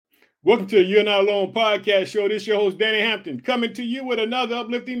Welcome to the You're Not Alone podcast show. This is your host, Danny Hampton, coming to you with another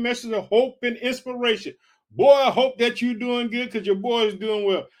uplifting message of hope and inspiration. Boy, I hope that you're doing good because your boy is doing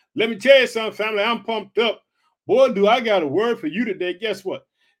well. Let me tell you something, family. I'm pumped up. Boy, do I got a word for you today. Guess what?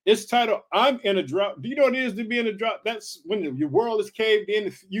 It's titled, I'm in a drought. Do you know what it is to be in a drought? That's when your world is caved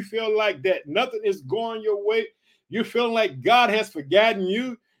in. You feel like that nothing is going your way. You're feeling like God has forgotten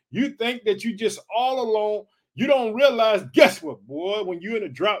you. You think that you just all alone. You don't realize, guess what, boy, when you're in a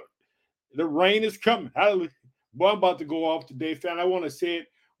drought, the rain is coming. Hallelujah. Boy, I'm about to go off today, fam. I want to say it.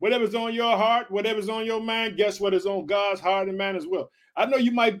 Whatever's on your heart, whatever's on your mind, guess what is on God's heart and mind as well. I know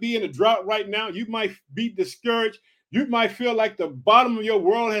you might be in a drought right now. You might be discouraged. You might feel like the bottom of your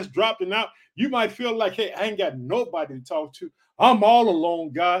world has dropped and out. You might feel like, hey, I ain't got nobody to talk to. I'm all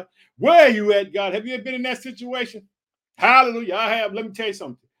alone, God. Where are you at, God? Have you ever been in that situation? Hallelujah. I have. Let me tell you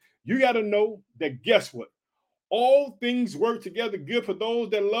something. You got to know that guess what? All things work together good for those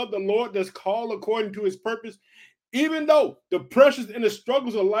that love the Lord, that's called according to his purpose. Even though the pressures and the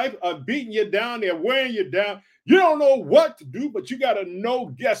struggles of life are beating you down, they're wearing you down, you don't know what to do, but you got to know,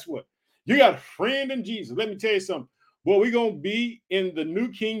 guess what? You got a friend in Jesus. Let me tell you something. Well, we're going to be in the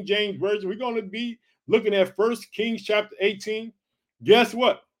New King James Version. We're going to be looking at 1 Kings chapter 18. Guess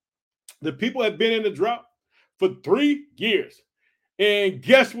what? The people have been in the drought for 3 years. And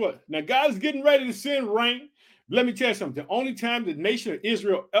guess what? Now, God's getting ready to send rain. Let me tell you something. The only time the nation of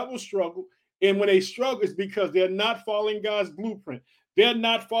Israel ever struggled, and when they struggle, is because they're not following God's blueprint. They're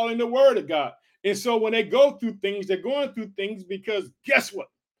not following the word of God. And so when they go through things, they're going through things because guess what?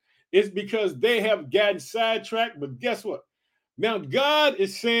 It's because they have gotten sidetracked. But guess what? Now, God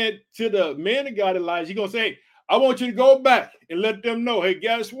is saying to the man of God, Elijah, he's going to say, hey, I want you to go back and let them know, hey,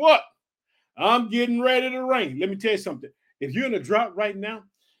 guess what? I'm getting ready to rain. Let me tell you something. If you're in a drought right now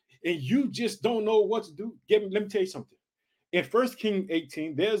and you just don't know what to do, let me tell you something. In 1 Kings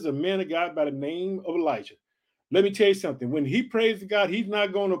 18, there's a man of God by the name of Elijah. Let me tell you something. When he prays to God, he's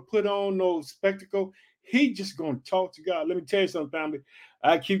not going to put on no spectacle. He's just going to talk to God. Let me tell you something, family.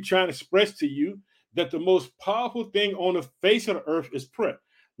 I keep trying to express to you that the most powerful thing on the face of the earth is prayer.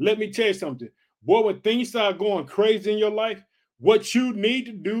 Let me tell you something. Boy, when things start going crazy in your life, what you need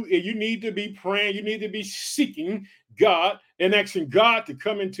to do is you need to be praying. You need to be seeking God and asking God to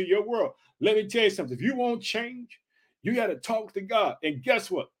come into your world. Let me tell you something. If you want change, you got to talk to God. And guess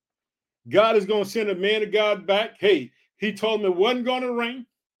what? God is going to send a man of God back. Hey, he told me it wasn't going to rain,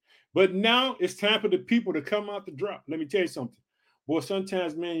 but now it's time for the people to come out the drought. Let me tell you something. Boy,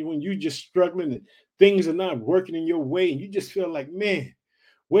 sometimes, man, when you just struggling and things are not working in your way and you just feel like, man,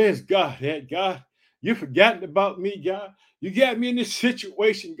 where's God at, God? You forgotten about me, God. You got me in this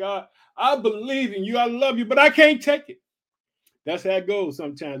situation, God. I believe in you. I love you, but I can't take it. That's how it goes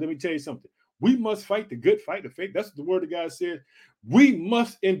sometimes. Let me tell you something. We must fight the good fight of faith. That's what the word of God says. We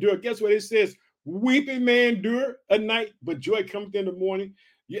must endure. Guess what it says? Weeping may endure a night, but joy cometh in the morning.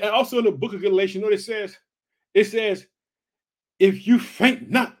 Yeah, also in the book of Galatians, you know what it says? It says, if you faint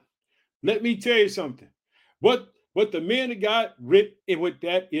not, let me tell you something. What the man of God writ with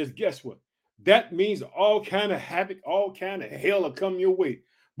that is, guess what? That means all kind of havoc, all kind of hell will come your way.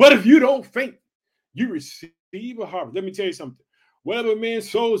 But if you don't faint, you receive a harvest. Let me tell you something. Whatever man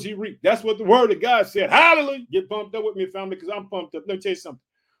sows, he reap. That's what the word of God said. Hallelujah. Get pumped up with me, family, because I'm pumped up. Let me tell you something.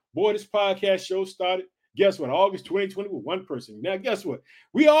 Boy, this podcast show started, guess what? August 2020 with one person. Now, guess what?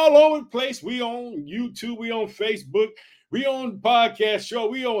 We all over the place. We on YouTube. We on Facebook. We on podcast show.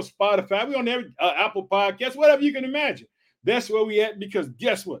 We on Spotify. We on every Apple Podcast, whatever you can imagine. That's where we at because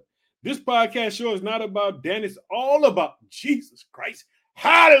guess what? This podcast show is not about Dan. It's all about Jesus Christ.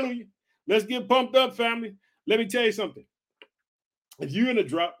 Hallelujah. Let's get pumped up, family. Let me tell you something. If you're in a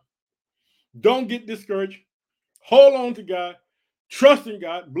drought, don't get discouraged. Hold on to God. Trust in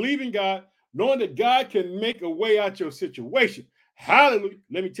God. Believe in God. Knowing that God can make a way out your situation. Hallelujah.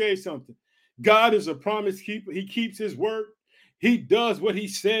 Let me tell you something. God is a promise keeper. He keeps his word. He does what he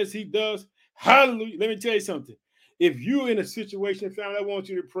says he does. Hallelujah. Let me tell you something. If you're in a situation, family, I want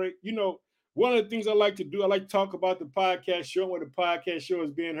you to pray. You know, one of the things I like to do, I like to talk about the podcast show, where the podcast show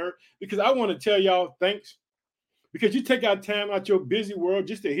is being heard, because I want to tell y'all thanks. Because you take out time out your busy world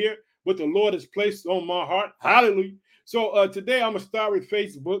just to hear what the Lord has placed on my heart. Hallelujah. So today I'm going to start with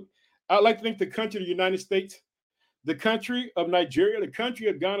Facebook. I'd like to thank the country of the United States, the country of Nigeria, the country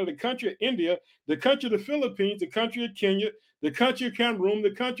of Ghana, the country of India, the country of the Philippines, the country of Kenya, the country of Cameroon,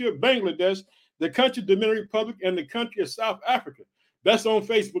 the country of Bangladesh, the country of the Dominican Republic, and the country of South Africa. That's on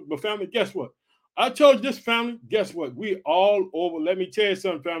Facebook. But family, guess what? I told you this, family, guess what? We all over. Let me tell you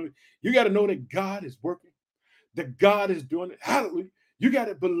something, family. You got to know that God is working, that God is doing it. Hallelujah. You got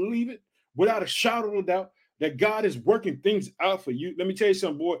to believe it without a shadow of a doubt that God is working things out for you. Let me tell you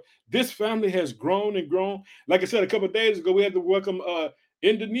something, boy. This family has grown and grown. Like I said, a couple of days ago, we had to welcome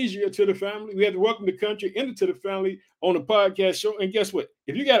Indonesia to the family. We had to welcome the country into the family on the podcast show. And guess what?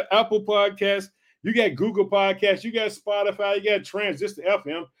 If you got Apple Podcasts, you got Google Podcasts, you got Spotify, you got Transistor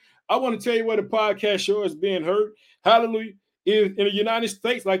FM, I want to tell you where the podcast show is being heard. Hallelujah. In the United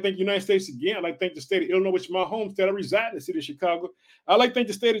States, I think the United States again. I think the state of Illinois, which is my home state. I reside in the city of Chicago. I like to think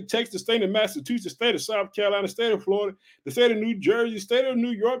the state of Texas, the state of Massachusetts, the state of South Carolina, the state of Florida, the state of New Jersey, the state of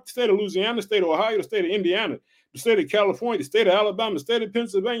New York, the state of Louisiana, the state of Ohio, the state of Indiana, the state of California, the state of Alabama, the state of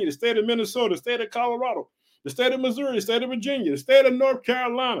Pennsylvania, the state of Minnesota, the state of Colorado, the state of Missouri, the state of Virginia, the state of North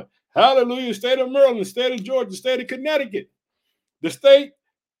Carolina, hallelujah, the state of Maryland, the state of Georgia, the state of Connecticut, the state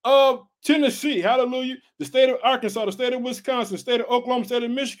of Tennessee, hallelujah, the state of Arkansas, the state of Wisconsin, the state of Oklahoma, the state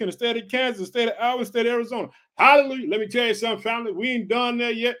of Michigan, the state of Kansas, the state of Iowa, the state of Arizona. Hallelujah. Let me tell you something, family. We ain't done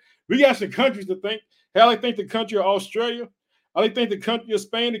there yet. We got some countries to think. Hell, I think the country of Australia. I think the country of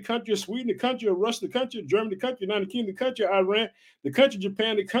Spain, the country of Sweden, the country of Russia, the country of Germany, the country of United Kingdom, the country of Iran, the country of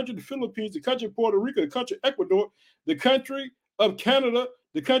Japan, the country of the Philippines, the country of Puerto Rico, the country of Ecuador, the country of Canada,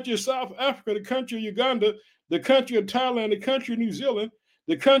 the country of South Africa, the country of Uganda, the country of Thailand, the country of New Zealand,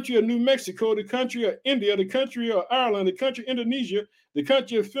 the country of New Mexico, the country of India, the country of Ireland, the country of Indonesia, the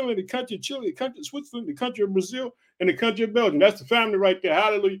country of Finland, the country of Chile, the country of Switzerland, the country of Brazil, and the country of Belgium. That's the family right there.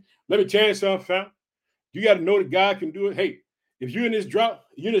 Hallelujah. Let me tell you something, family. You got to know that God can do it. Hey, if you're in this drought,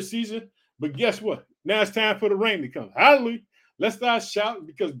 you're in a season, but guess what? Now it's time for the rain to come. Hallelujah. Let's start shouting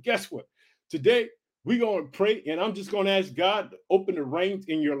because guess what? Today, we're going to pray, and I'm just going to ask God to open the rains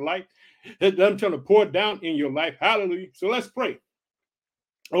in your life. I'm trying to pour down in your life. Hallelujah. So let's pray.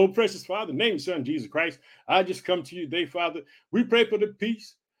 Oh, precious Father, name your Son, Jesus Christ. I just come to you today, Father. We pray for the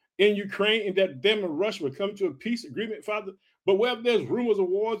peace in Ukraine and that them and Russia will come to a peace agreement, Father. But wherever there's rumors of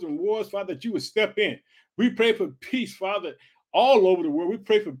wars, Father, that you would step in. We pray for peace, Father, all over the world. We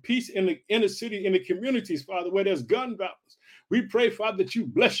pray for peace in the inner city, in the communities, Father, where there's gun violence. We pray, Father, that you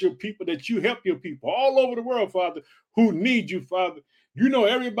bless your people, that you help your people all over the world, Father, who need you, Father. You know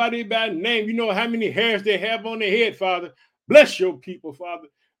everybody by name. You know how many hairs they have on their head, Father. Bless your people, Father.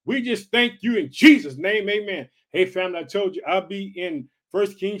 We just thank you in Jesus' name, amen. Hey, family, I told you I'll be in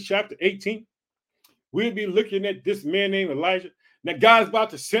 1Kings chapter 18. We'll be looking at this man named Elijah. Now, God's about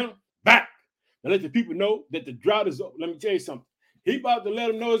to send him back. Now, let the people know that the drought is over. Let me tell you something. He about to let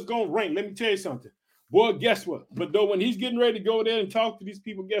them know it's going to rain. Let me tell you something. Boy, guess what? But though when he's getting ready to go there and talk to these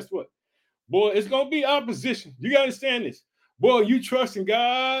people, guess what? Boy, it's going to be opposition. You got to understand this. Boy, you trust in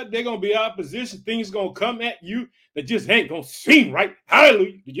God, they're going to be opposition. Things going to come at you that just ain't going to seem right.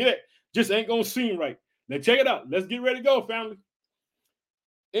 Hallelujah. You get it? Just ain't going to seem right. Now, check it out. Let's get ready to go, family.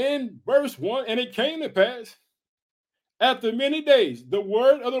 In verse 1, and it came to pass, after many days, the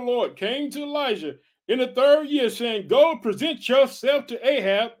word of the Lord came to Elijah in the 3rd year, saying, go present yourself to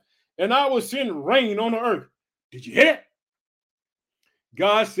Ahab, and I will send rain on the earth. Did you hear that?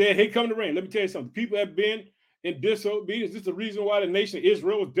 God said, hey, come the rain. Let me tell you something. People have been in disobedience. This is the reason why the nation of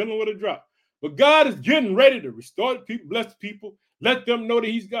Israel was dealing with a drought. But God is getting ready to restore the people, bless the people, let them know that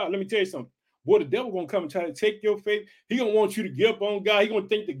he's God. Let me tell you something. Boy, the devil going to come and try to take your faith. He going to want you to give up on God. He going to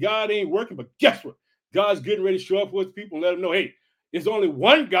think that God ain't working. But guess what? God's getting ready to show up for his people and let them know, hey, it's only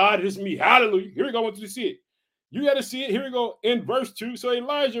one God. It's me. Hallelujah. Here we go. I want you to see it. You got to see it. Here we go in verse 2. So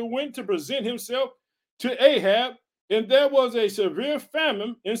Elijah went to present himself to Ahab, and there was a severe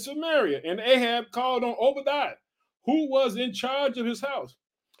famine in Samaria. And Ahab called on Obadiah, who was in charge of his house.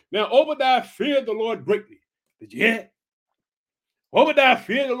 Now, Obadiah feared the Lord greatly. Did you hear it? Obadiah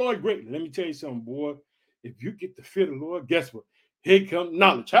feared the Lord greatly. Let me tell you something, boy. If you get to fear the Lord, guess what? Here comes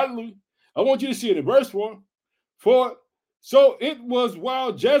knowledge. Hallelujah. I want you to see it in verse 4. For so it was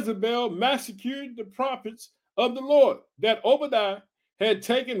while Jezebel massacred the prophets of the Lord that Obadiah had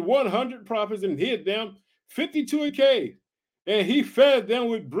taken 100 prophets and hid them 52 a cave, and he fed them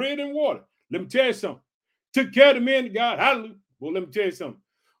with bread and water. Let me tell you something. Took care of the men of God. Hallelujah. Well, let me tell you something.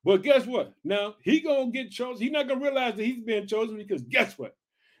 But guess what? Now, he going to get chosen. He's not going to realize that he's been chosen because guess what?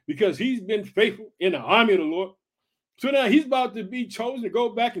 Because he's been faithful in the army of the Lord. So now he's about to be chosen to go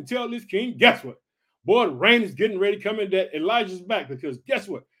back and tell this king, guess what? Boy, the rain is getting ready to come in that Elijah's back because guess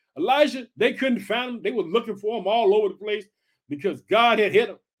what? Elijah, they couldn't find him. They were looking for him all over the place because God had hit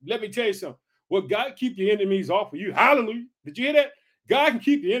him. Let me tell you something. Well, God keep your enemies off of you. Hallelujah. Did you hear that? God can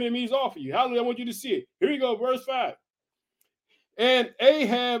keep the enemies off of you. Hallelujah. I want you to see it. Here we go, verse 5. And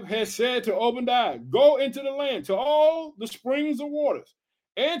Ahab has said to Obadiah, go into the land, to all the springs of waters,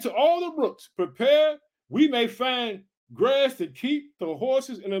 and to all the brooks. Prepare, we may find grass to keep the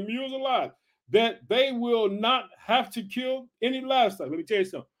horses and the mules alive, that they will not have to kill any livestock. Let me tell you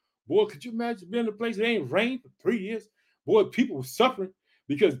something. Boy, could you imagine being in a place that ain't rained for 3 years? Boy, people were suffering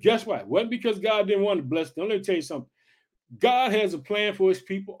because guess what? It wasn't because God didn't want to bless them. Let me tell you something. God has a plan for his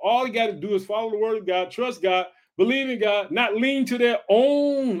people. All you got to do is follow the word of God, trust God, believe in God, not lean to their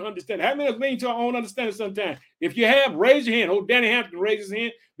own understanding. How many of us lean to our own understanding sometimes? If you have, raise your hand. Oh, Danny Hampton raise his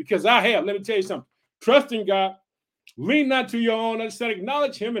hand because I have. Let me tell you something. Trust in God. Lean not to your own understanding.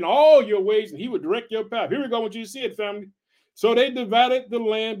 Acknowledge him in all your ways, and he will direct your path. Here we go. I want you to see it, family. So they divided the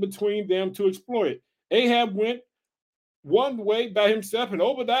land between them to exploit it. Ahab went one way by himself, and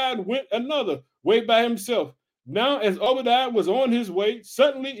Obadiah went another way by himself. Now, as Obadiah was on his way,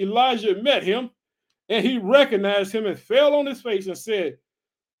 suddenly Elijah met him, and he recognized him and fell on his face and said,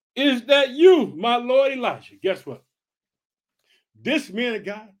 "Is that you, my Lord Elijah?" Guess what? This man of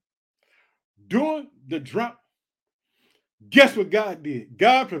God, during the drought, guess what God did?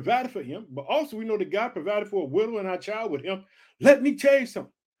 God provided for him, but also we know that God provided for a widow and our child with him. Let me tell you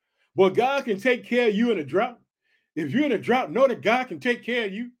something. Boy, God can take care of you in a drought. If you're in a drought, know that God can take care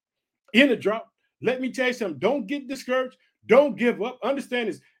of you in a drought. Let me tell you something. Don't get discouraged. Don't give up. Understand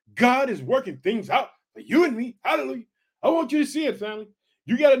this. God is working things out for you and me. Hallelujah. I want you to see it, family.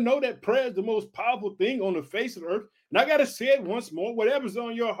 You got to know that prayer is the most powerful thing on the face of the earth. And I got to say it once more. Whatever's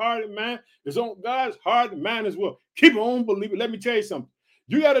on your heart and mind is on God's heart and mind as well. Keep on believing. Let me tell you something.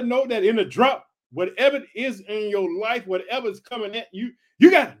 You got to know that in a drought, whatever it is in your life, whatever is coming at you, you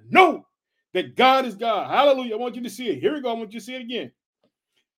got to know that God is God. Hallelujah. I want you to see it. Here we go. I want you to see it again.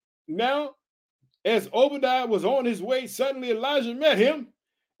 Now, as Obadiah was on his way, suddenly Elijah met him,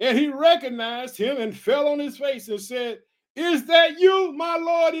 and he recognized him and fell on his face and said, "Is that you, my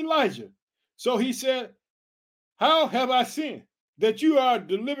Lord Elijah?" So he said, "How have I sinned that you are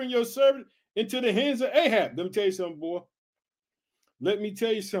delivering your servant into the hands of Ahab?" Let me tell you something, boy. Let me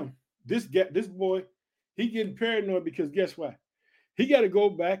tell you something. This boy, he getting paranoid because guess what? He got to go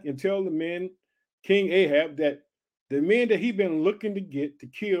back and tell the man, King Ahab, that the man that he been looking to get to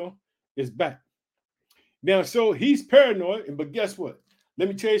kill is back. Now, so he's paranoid, but guess what? Let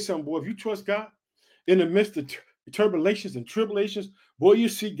me tell you something, boy. If you trust God in the midst of turbulations and tribulations, boy, you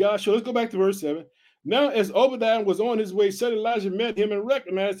see God. So let's go back to verse 7. Now, as Obadiah was on his way, suddenly Elijah met him and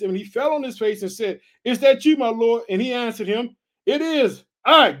recognized him, and he fell on his face and said, "Is that you, my Lord?" And he answered him, "It is.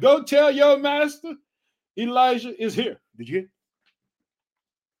 All right, go tell your master Elijah is here." Did you hear?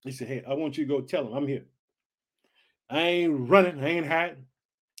 He said, "Hey, I want you to go tell him I'm here. I ain't running. I ain't hiding.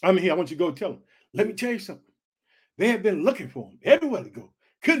 I'm here. I want you to go tell him." Let me tell you something. They have been looking for him everywhere to go.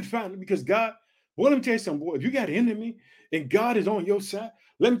 Couldn't find him because God, well, let me tell you something, boy. If you got an enemy and God is on your side,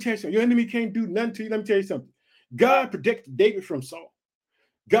 let me tell you something. Your enemy can't do nothing to you. Let me tell you something. God protected David from Saul.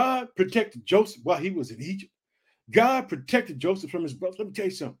 God protected Joseph while he was in Egypt. God protected Joseph from his brothers. Let me tell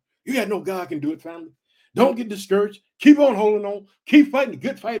you something. You got to know God can do it, family. Don't get discouraged. Keep on holding on. Keep fighting the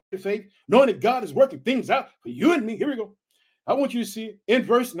good fight of faith, knowing that God is working things out for you and me. Here we go. I want you to see it in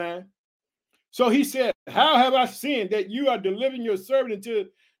verse 9. So he said, "How have I sinned that you are delivering your servant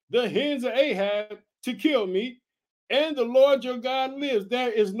into the hands of Ahab to kill me? And the Lord your God lives.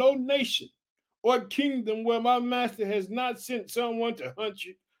 There is no nation or kingdom where my master has not sent someone to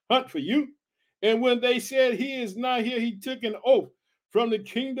hunt for you." And when they said he is not here, he took an oath from the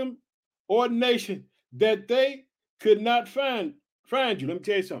kingdom or nation that they could not find you. Let me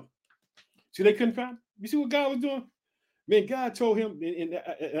tell you something. See, they couldn't find him. You see what God was doing? Man, God told him, and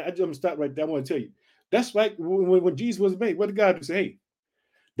I'm going to stop right there. I want to tell you. That's like when Jesus was made. What did God do? Say, hey,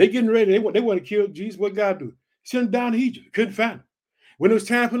 they getting ready. They want to kill Jesus. What did God do? Send him down to Egypt. Couldn't find him. When it was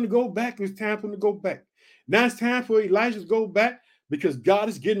time for him to go back, it was time for him to go back. Now it's time for Elijah to go back because God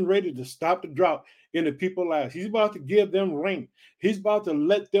is getting ready to stop the drought in the people's lives. He's about to give them rain. He's about to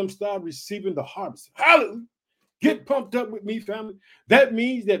let them start receiving the harvest. Hallelujah. Get pumped up with me, family. That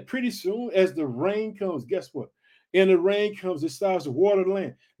means that pretty soon as the rain comes, guess what? And the rain comes, it starts to water the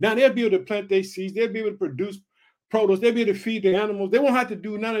land. Now they'll be able to plant their seeds. They'll be able to produce produce. They'll be able to feed their animals. They won't have to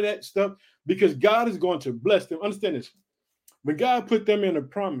do none of that stuff because God is going to bless them. Understand this. When God put them in the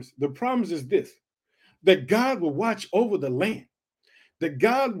promise is this, that God will watch over the land, that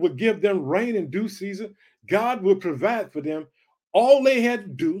God will give them rain in due season. God will provide for them. All they had to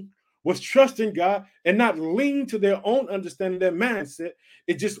do was trust in God and not lean to their own understanding, their mindset,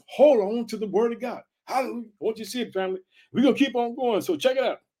 and just hold on to the word of God. Hallelujah. I want you to see it, family. We're going to keep on going. So check it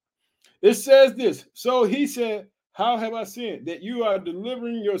out. It says this. So he said, "How have I sinned that you are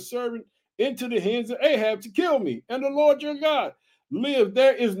delivering your servant into the hands of Ahab to kill me? And the Lord your God live.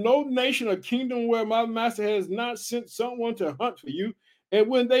 There is no nation or kingdom where my master has not sent someone to hunt for you." And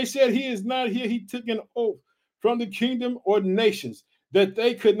when they said he is not here, he took an oath from the kingdom or nations that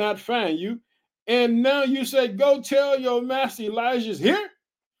they could not find you. And now you say, "Go tell your master Elijah is here."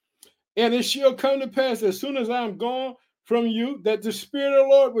 And it shall come to pass as soon as I am gone from you, that the Spirit of the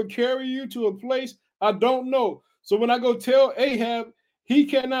Lord will carry you to a place I don't know. So when I go tell Ahab, he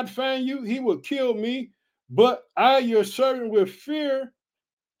cannot find you, he will kill me. But I, your servant, will fear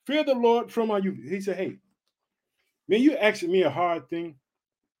the Lord from my youth. He said, hey, man, you asking me a hard thing.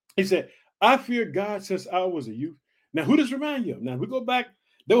 He said, I fear God since I was a youth. Now, who does remind you of? Now, we go back.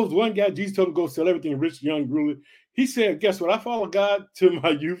 There was one guy, Jesus told him to go sell everything, rich, young, ruler. He said, guess what? I follow God to my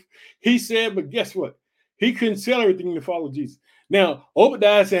youth. He said, but guess what? He couldn't sell everything to follow Jesus. Now,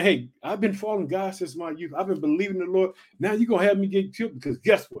 Obadiah said, hey, I've been following God since my youth. I've been believing the Lord. Now you're going to have me get killed because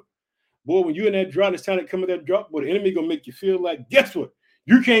guess what? Boy, when you're in that drought, it's time to come in that drought, boy, the enemy going to make you feel like, guess what?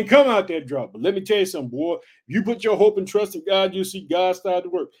 You can't come out that drought. But let me tell you something, boy. If you put your hope and trust in God, you'll see God start to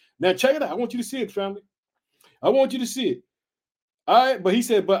work. Now, check it out. I want you to see it, family. I want you to see it. But he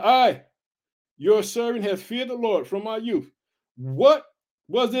said, but I, your servant, has feared the Lord from my youth. What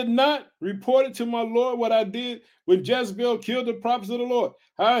was it not reported to my Lord what I did when Jezebel killed the prophets of the Lord?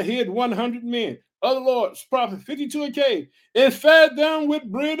 How I hid 100 men, other Lord's prophets, 52 a cave, and fed them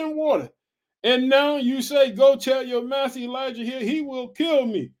with bread and water. And now you say, go tell your master Elijah here, he will kill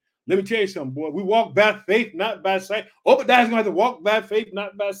me. Let me tell you something, boy. We walk by faith, not by sight. Obadiah's going to have to walk by faith,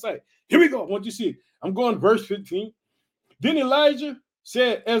 not by sight. Here we go. I want you to see it. I'm going verse 15. Then Elijah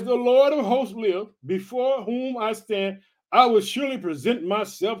said, as the Lord of hosts live, before whom I stand, I will surely present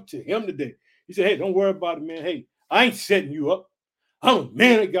myself to him today. He said, hey, don't worry about it, man. Hey, I ain't setting you up. I'm a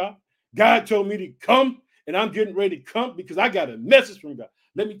man of God. God told me to come, and I'm getting ready to come because I got a message from God.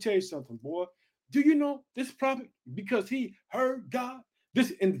 Let me tell you something, boy. Do you know this prophet, because he heard God,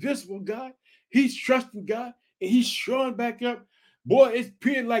 this invisible God, he's trusting God, and he's showing back up. Boy, it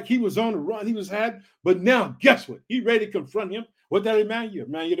appeared like he was on the run. He was had, but now guess what? He ready to confront him. What that remind you of?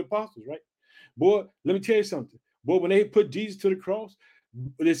 Remind you of the apostles, right? Boy, let me tell you something. Boy, when they put Jesus to the cross,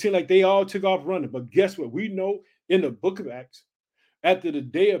 it seemed like they all took off running. But guess what? We know in the book of Acts, after the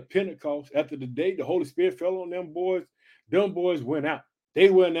day of Pentecost, after the day the Holy Spirit fell on them boys went out. They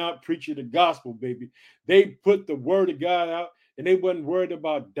went out preaching the gospel, baby. They put the word of God out, and they wasn't worried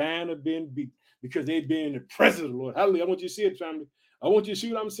about dying or being beat because they been in the presence of the Lord. Hallelujah. I want you to see it, family. I want you to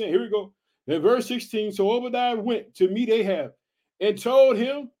see what I'm saying. Here we go. In verse 16, so Obadiah went to meet Ahab and told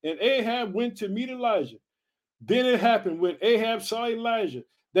him, and Ahab went to meet Elijah. Then it happened when Ahab saw Elijah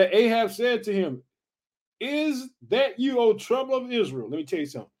that Ahab said to him, is that you, O trouble of Israel? Let me tell you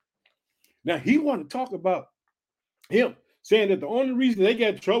something. Now, he wanted to talk about him, saying that the only reason they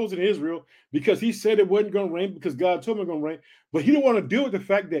got troubles in Israel because he said it wasn't going to rain because God told him it was going to rain. But he didn't want to deal with the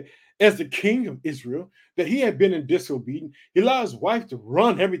fact that as the king of Israel, that he had been in disobedience. He allowed his wife to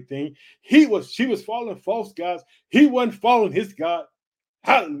run everything. She was following false gods. He wasn't following his God.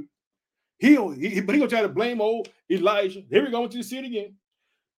 Hallelujah. But he gonna try to blame old Elijah. Here we go. I want you to see it again.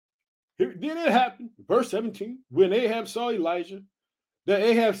 Then it happened, verse 17, when Ahab saw Elijah, that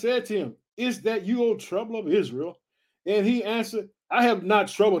Ahab said to him, is that you, O trouble of Israel? And he answered, I have not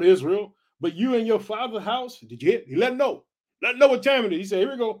troubled Israel, but you and your father's house. Did you hit? He let him know. Let him know what time it is. He said, here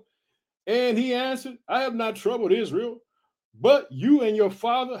we go. And he answered, I have not troubled Israel, but you and your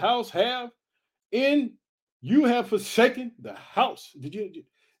father's house have, and you have forsaken the house. Did you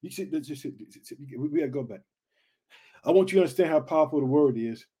see? We got to go back. I want you to understand how powerful the word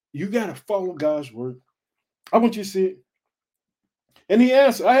is. You got to follow God's word. I want you to see it. And he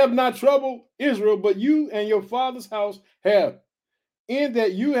answered, I have not troubled Israel, but you and your father's house have, in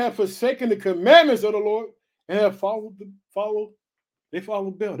that you have forsaken the commandments of the Lord and have followed Baal. They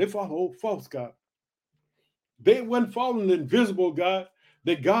follow old false God. They weren't following the invisible God,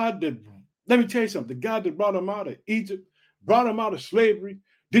 the God that, let me tell you something, the God that brought them out of Egypt, brought them out of slavery.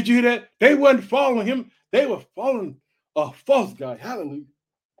 Did you hear that? They weren't following him. They were following a false God. Hallelujah.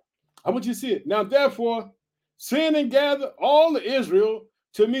 I want you to see it. Now, therefore, send and gather all of Israel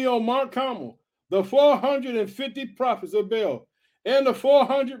to me on Mount Carmel, the 450 prophets of Baal, and the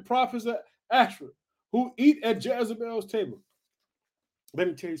 400 prophets of Asherah, who eat at Jezebel's table. Let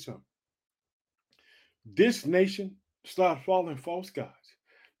me tell you something. This nation started following false gods.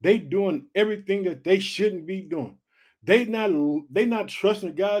 They doing everything that they shouldn't be doing. They not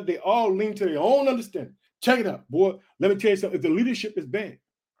trusting God. They all lean to their own understanding. Check it out, boy. Let me tell you something. If the leadership is bad,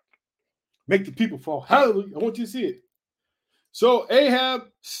 make the people fall. Hallelujah. I want you to see it. So Ahab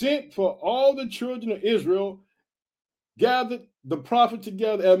sent for all the children of Israel, gathered the prophet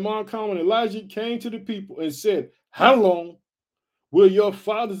together at Mount Carmel. Elijah came to the people and said, how long will your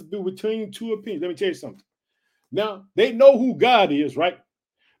fathers be between two opinions? Let me tell you something. Now, they know who God is, right?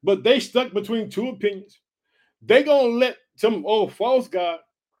 But they stuck between two opinions. They going to let some old false God,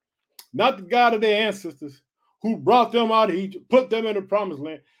 not the God of their ancestors, who brought them out of Egypt, put them in the promised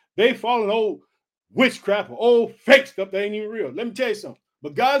land. They following old witchcraft or old fake stuff that ain't even real. Let me tell you something.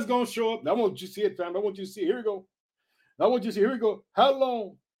 But God's going to show up. I want you to see it, family. I want you to see it. Here we go. I want you to see, here we go. How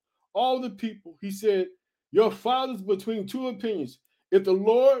long? All the people, he said, your father's between two opinions. If the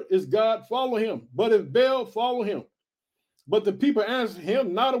Lord is God, follow him. But if Baal, follow him. But the people answered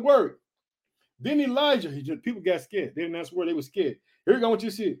him not a word. Then Elijah, people got scared. They didn't answer a word. They were scared. Here we go. I want you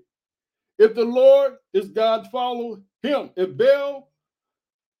to see it. If the Lord is God, follow him. If Baal,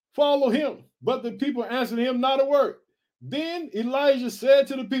 follow him. But the people answered him not a word. Then Elijah said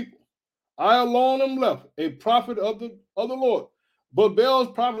to the people, I alone am left, a prophet of the Lord. But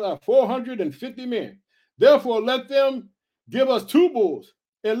Baal's prophets are 450 men. Therefore, let them give us 2 bulls,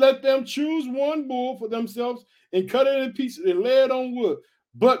 and let them choose 1 bull for themselves, and cut it in pieces, and lay it on wood,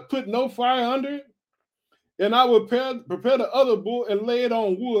 but put no fire under it. And I will prepare the other bull, and lay it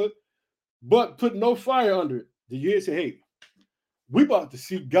on wood, but put no fire under it. Did you hear? Say, hey, we about to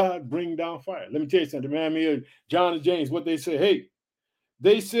see God bring down fire. Let me tell you something, man. Me and John and James, what they say, hey,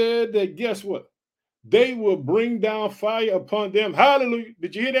 they said that, guess what? They will bring down fire upon them. Hallelujah.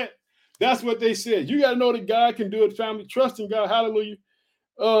 Did you hear that? That's what they said. You got to know that God can do it, family. Trust in God. Hallelujah.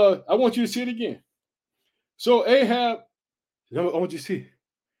 I want you to see it again. So Ahab, I want you to see.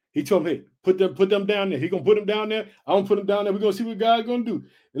 He told me, hey, put them down there. He going to put them down there. I'm going to put them down there. We're going to see what God's going to do.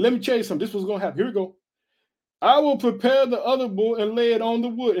 And let me tell you something. This was going to happen. Here we go. I will prepare the other bull and lay it on the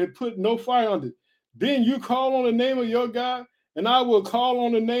wood and put no fire under it. Then you call on the name of your God, and I will call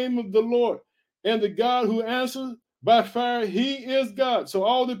on the name of the Lord. And the God who answers by fire, he is God. So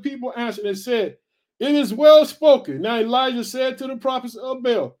all the people answered and said, it is well spoken. Now Elijah said to the prophets of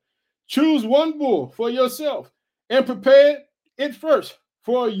Baal, choose 1 bull for yourself and prepare it first,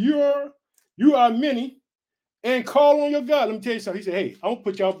 for you are many, and call on your God. Let me tell you something. He said, hey, I'm going to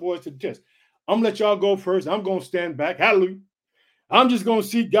put y'all boys to the test. I'm going to let y'all go first. I'm going to stand back. Hallelujah. I'm just going to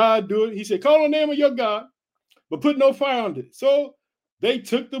see God do it. He said, call on the name of your God, but put no fire under it. So they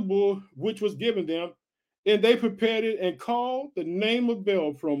took the bull which was given them, and they prepared it and called the name of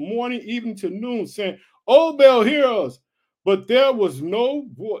Baal from morning even to noon, saying, O Baal, hear us. But there was no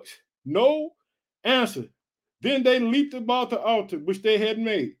voice, no answer. Then they leaped about the altar which they had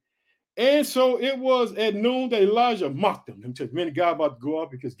made. And so it was at noon that Elijah mocked them. Them said, man, God about to go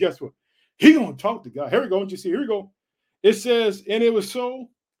up, because guess what? He going to talk to God. Here we go. Don't you see? Here we go. It says, and it was so.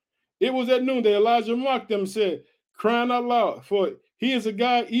 It was at noon that Elijah mocked them and said, crying out loud, for he is a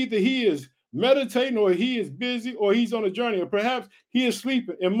God, either he is meditating, or he is busy, or he's on a journey, or perhaps he is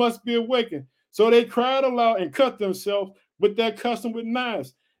sleeping and must be awakened. So they cried aloud and cut themselves with their custom with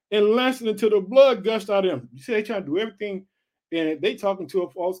knives, and lanced it until the blood gushed out of them. You see, they trying to do everything, and they talking to a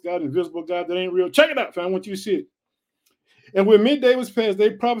false God, invisible God that ain't real. Check it out, fam. I want you to see it. And when midday was past, they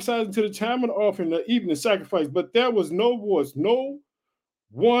prophesied until the time of the offering, the evening sacrifice. But there was no voice, no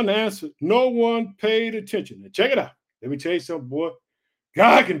one answered, no one paid attention. Now check it out. Let me tell you something, boy.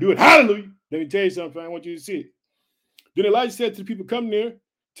 God can do it. Hallelujah. Let me tell you something. I want you to see it. Then Elijah said to the people, come near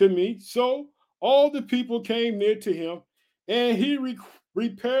to me. So all the people came near to him, and he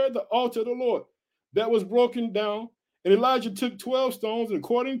repaired the altar of the Lord that was broken down. And Elijah took 12 stones,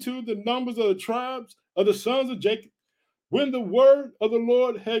 according to the numbers of the tribes of the sons of Jacob. When the word of the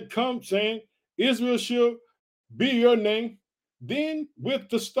Lord had come, saying, Israel shall be your name, then with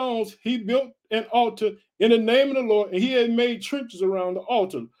the stones he built an altar in the name of the Lord, and he had made trenches around the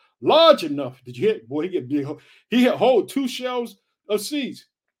altar, large enough. Did you hear? Boy, he get big. He had hold 2 shelves of seeds,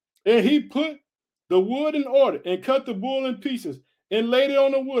 and he put the wood in order and cut the bull in pieces and laid it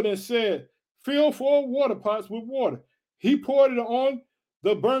on the wood and said, fill 4 water pots with water. He poured it on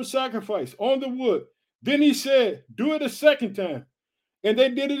the burnt sacrifice on the wood. Then he said, do it a second time. And they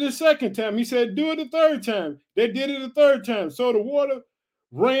did it a second time. He said, do it a third time. They did it a third time. So the water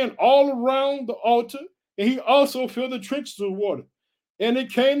ran all around the altar, and he also filled the trenches with water. And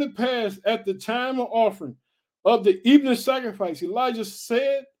it came to pass at the time of offering of the evening sacrifice, Elijah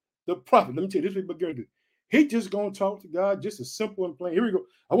said, the prophet, let me tell you, this is what we're going to do. He just going to talk to God, just as simple and plain. Here we go.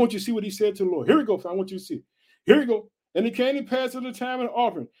 I want you to see what he said to the Lord. Here we go. I want you to see. Here we go. And it came to pass at the time of the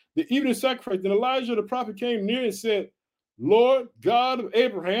offering, the evening sacrifice. Then Elijah the prophet came near and said, Lord God of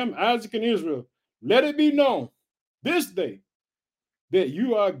Abraham, Isaac, and Israel, let it be known this day that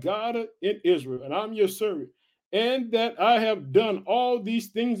you are God in Israel, and I'm your servant, and that I have done all these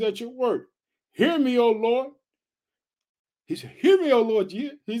things at your word. Hear me, O Lord. He said, hear me, O Lord.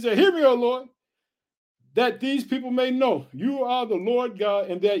 He said, hear me, O Lord, that these people may know you are the Lord God,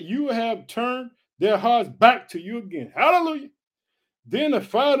 and that you have turned their hearts back to you again. Hallelujah. Then the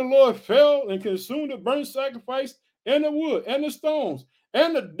fire of the Lord fell and consumed the burnt sacrifice and the wood and the stones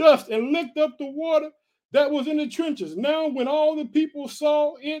and the dust, and licked up the water that was in the trenches. Now, when all the people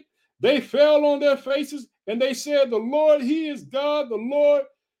saw it, they fell on their faces and they said, the Lord, he is God, the Lord,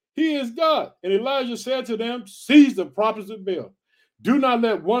 he is God. And Elijah said to them, seize the prophets of Baal. Do not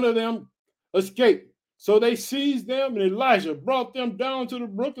let one of them escape. So they seized them, and Elijah brought them down to the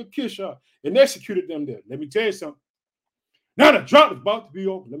brook of Kishon and executed them there. Let me tell you something. Now the drought is about to be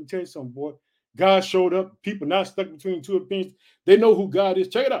over. Let me tell you something, boy. God showed up. People not stuck between two opinions. They know who God is.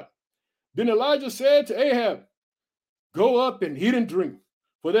 Check it out. Then Elijah said to Ahab, go up and eat and drink,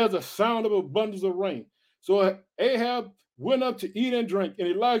 for there's a sound of abundance of rain. So Ahab went up to eat and drink, and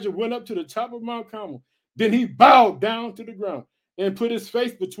Elijah went up to the top of Mount Carmel. Then he bowed down to the ground and put his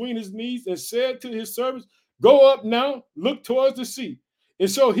face between his knees and said to his servants, go up now, look towards the sea. And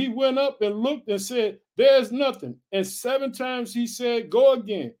so he went up and looked and said, there's nothing. And 7 times he said, go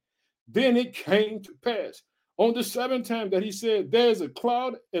again. Then it came to pass on the 7th time that he said, there's a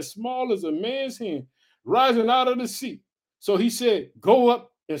cloud as small as a man's hand rising out of the sea. So he said, go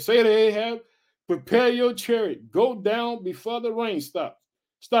up and say to Ahab, prepare your chariot, go down before the rain stop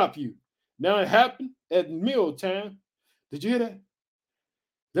you. Now it happened at mealtime. Did you hear that?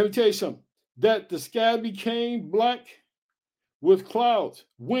 Let me tell you something. That the sky became black with clouds,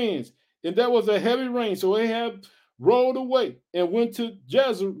 winds, and there was a heavy rain. So Ahab rode away and went to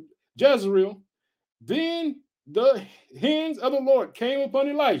Jezreel. Then the hands of the Lord came upon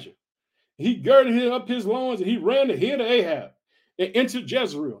Elijah. He girded up his loins and he ran ahead of Ahab and entered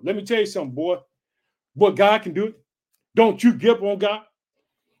Jezreel. Let me tell you something, boy. Boy, God can do it. Don't you give up on God.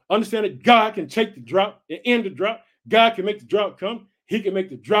 Understand that God can take the drought and end the drought. God can make the drought come. He can make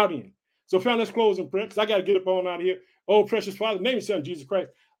the drought end. So, family, let's close in prayer because I got to get up on out of here. Oh, precious Father, name your son, Jesus Christ.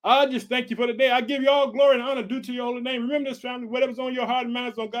 I just thank you for the day. I give you all glory and honor due to your holy name. Remember this, family, whatever's on your heart and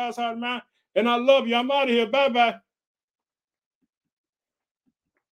mind is on God's heart and mind. And I love you. I'm out of here. Bye-bye.